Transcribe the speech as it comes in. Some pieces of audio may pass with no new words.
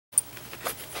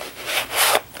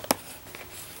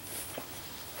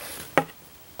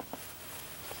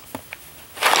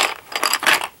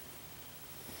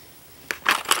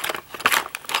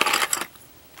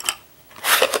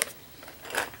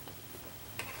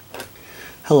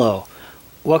Hello,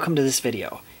 welcome to this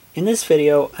video. In this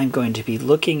video, I'm going to be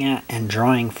looking at and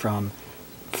drawing from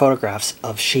photographs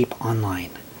of sheep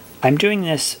online. I'm doing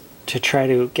this to try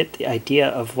to get the idea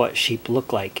of what sheep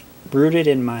look like, rooted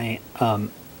in my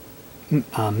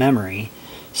memory,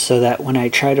 so that when I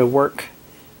try to work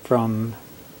from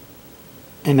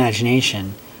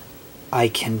imagination, I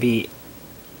can be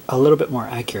a little bit more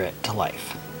accurate to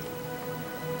life.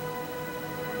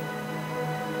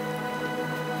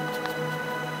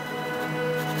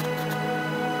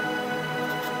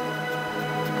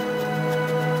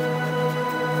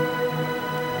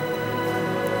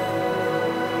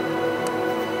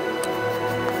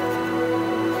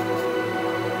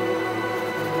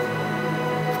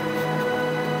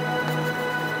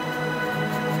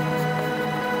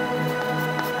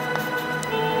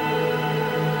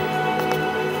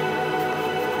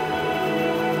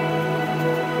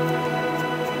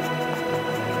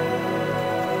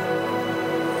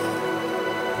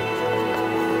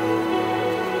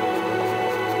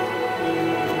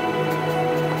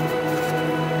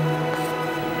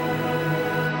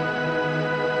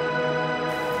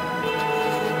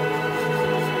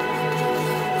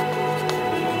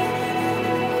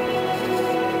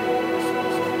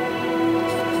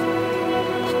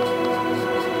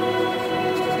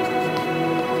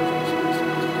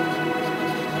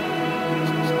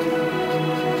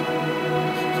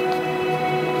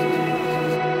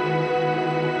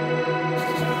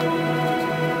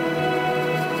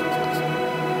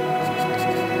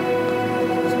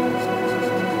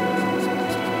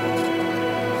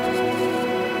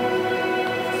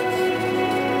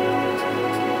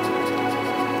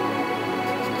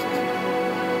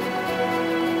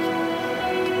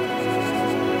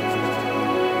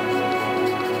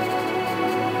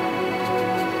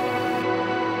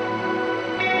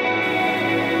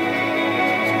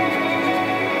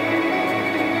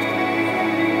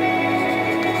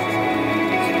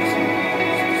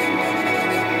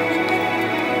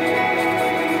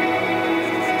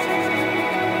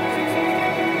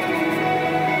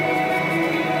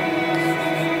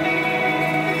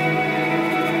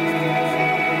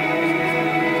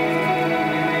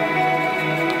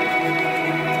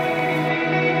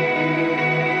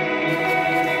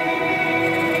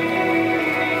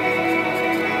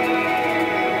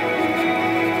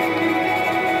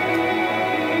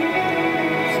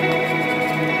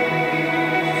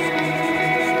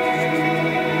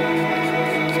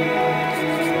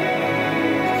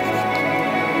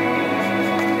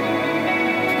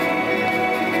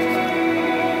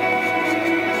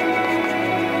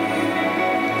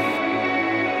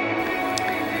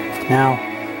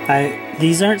 Now,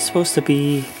 these aren't supposed to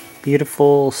be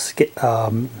beautiful sketches.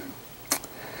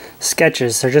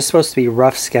 They're just supposed to be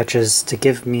rough sketches to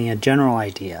give me a general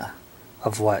idea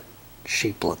of what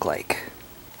sheep look like.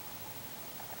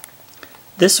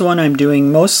 This one I'm doing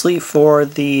mostly for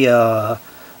the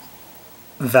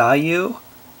value,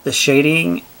 the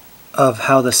shading of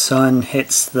how the sun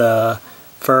hits the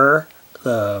fur,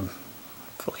 the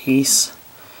fleece,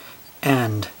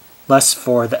 and less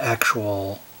for the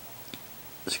actual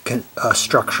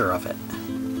structure of it.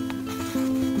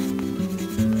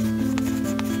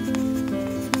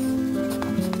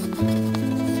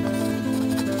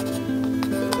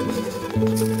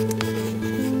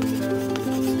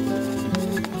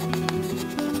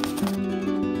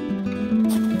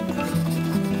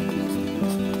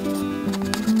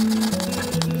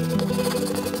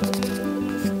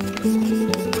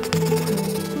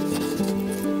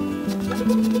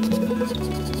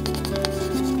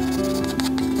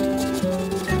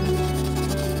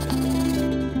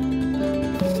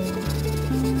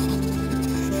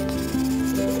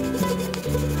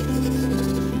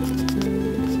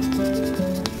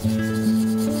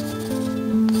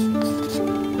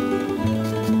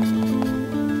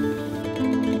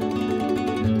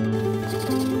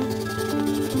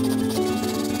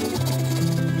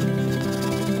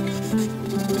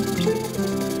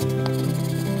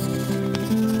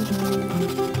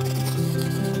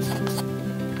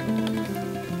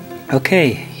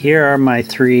 Okay, here are my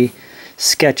 3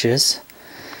 sketches.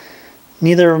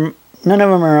 None of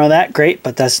them are that great,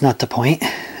 but that's not the point.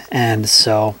 And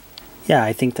so, yeah,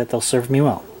 I think that they'll serve me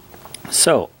well.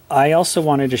 So, I also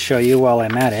wanted to show you while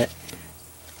I'm at it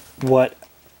what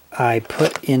I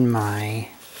put in my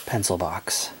pencil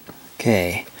box.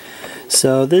 Okay,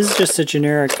 so this is just a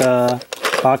generic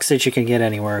box that you can get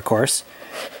anywhere, of course.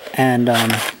 And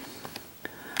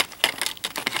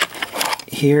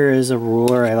here is a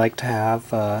ruler I like to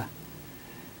have.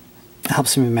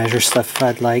 Helps me measure stuff if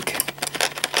I'd like.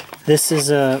 This is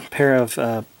a pair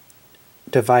of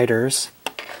dividers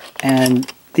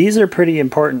And these are pretty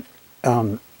important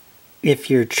if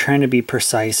you're trying to be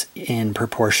precise in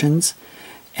proportions,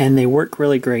 and they work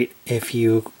really great if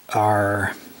you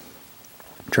are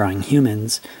drawing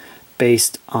humans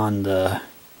based on the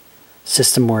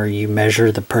system where you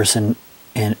measure the person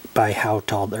and by how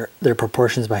tall their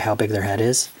proportions by how big their head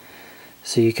is.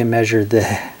 So you can measure the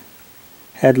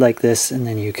head like this, and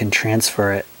then you can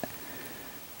transfer it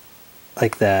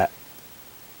like that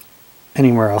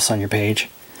anywhere else on your page.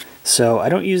 So I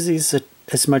don't use these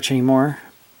as much anymore.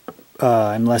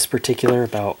 I'm less particular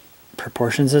about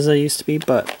proportions as I used to be,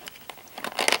 but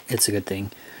it's a good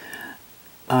thing.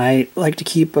 I like to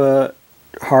keep a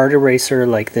hard eraser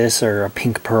like this, or a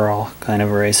pink pearl kind of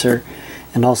eraser,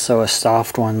 and also a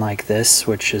soft one like this,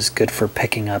 which is good for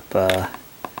picking up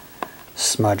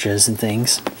smudges and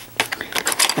things.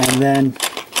 And then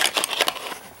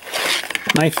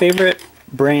my favorite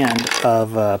brand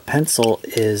of pencil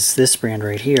is this brand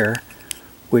right here,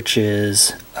 which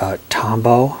is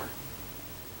Tombow.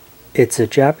 It's a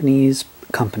Japanese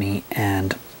company,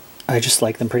 and I just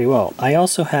like them pretty well. I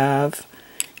also have,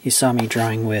 you saw me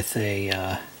drawing with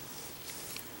a,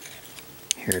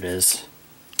 here it is.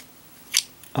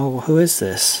 Oh, who is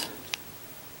this?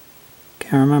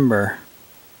 Can't remember.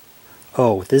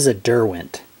 Oh, this is a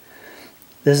Derwent.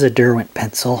 This is a Derwent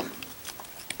pencil.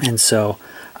 And so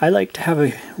I like to have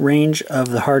a range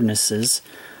of the hardnesses.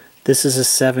 This is a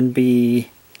 7B,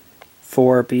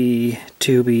 4B,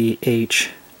 2B,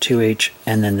 H, 2H,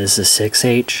 and then this is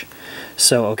 6H.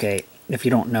 So, okay, if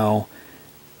you don't know,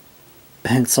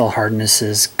 pencil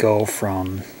hardnesses go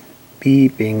from B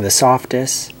being the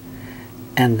softest,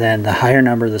 and then the higher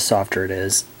number the softer it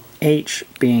is, H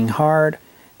being hard,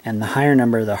 and the higher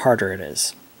number the harder it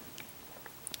is.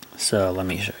 So let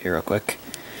me show you real quick.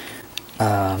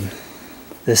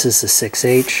 This is the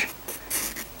 6H.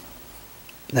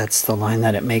 That's the line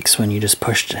that it makes when you just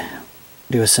push to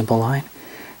do a simple line.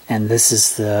 And this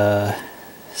is the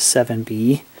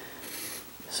 7B.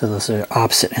 So those are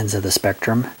opposite ends of the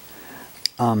spectrum.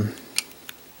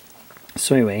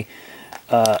 So anyway,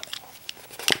 I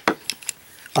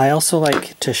also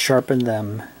like to sharpen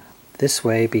them this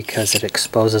way because it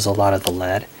exposes a lot of the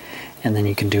lead, and then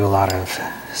you can do a lot of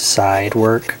side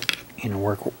work, you know,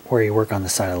 work where you work on the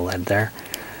side of the lead there.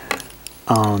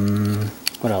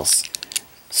 What else?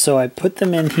 So I put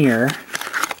them in here,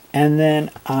 and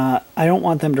then I don't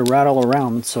want them to rattle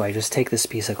around, so I just take this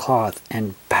piece of cloth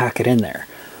and pack it in there.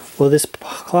 Well, this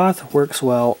cloth works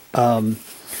well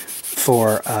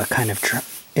for kind of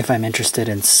if I'm interested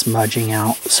in smudging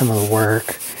out some of the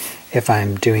work, if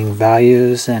I'm doing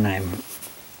values and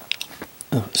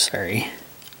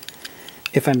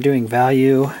if I'm doing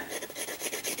value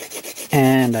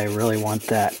and I really want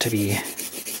that to be,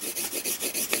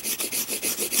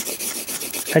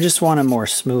 I just want a more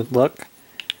smooth look,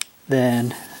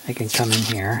 then I can come in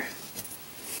here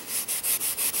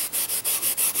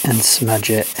and smudge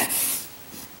it.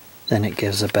 Then it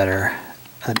gives a better,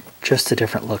 just a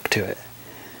different look to it.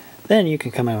 Then you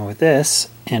can come in with this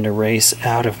and erase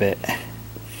out of it.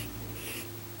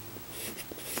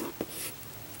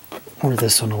 Or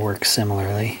this one will work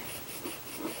similarly.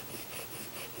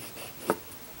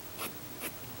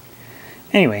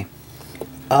 Anyway,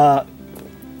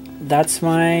 that's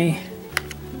my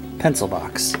pencil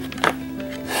box.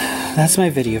 That's my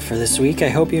video for this week. I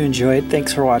hope you enjoyed.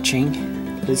 Thanks for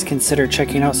watching. Please consider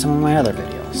checking out some of my other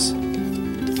videos.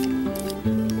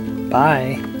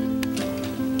 Bye!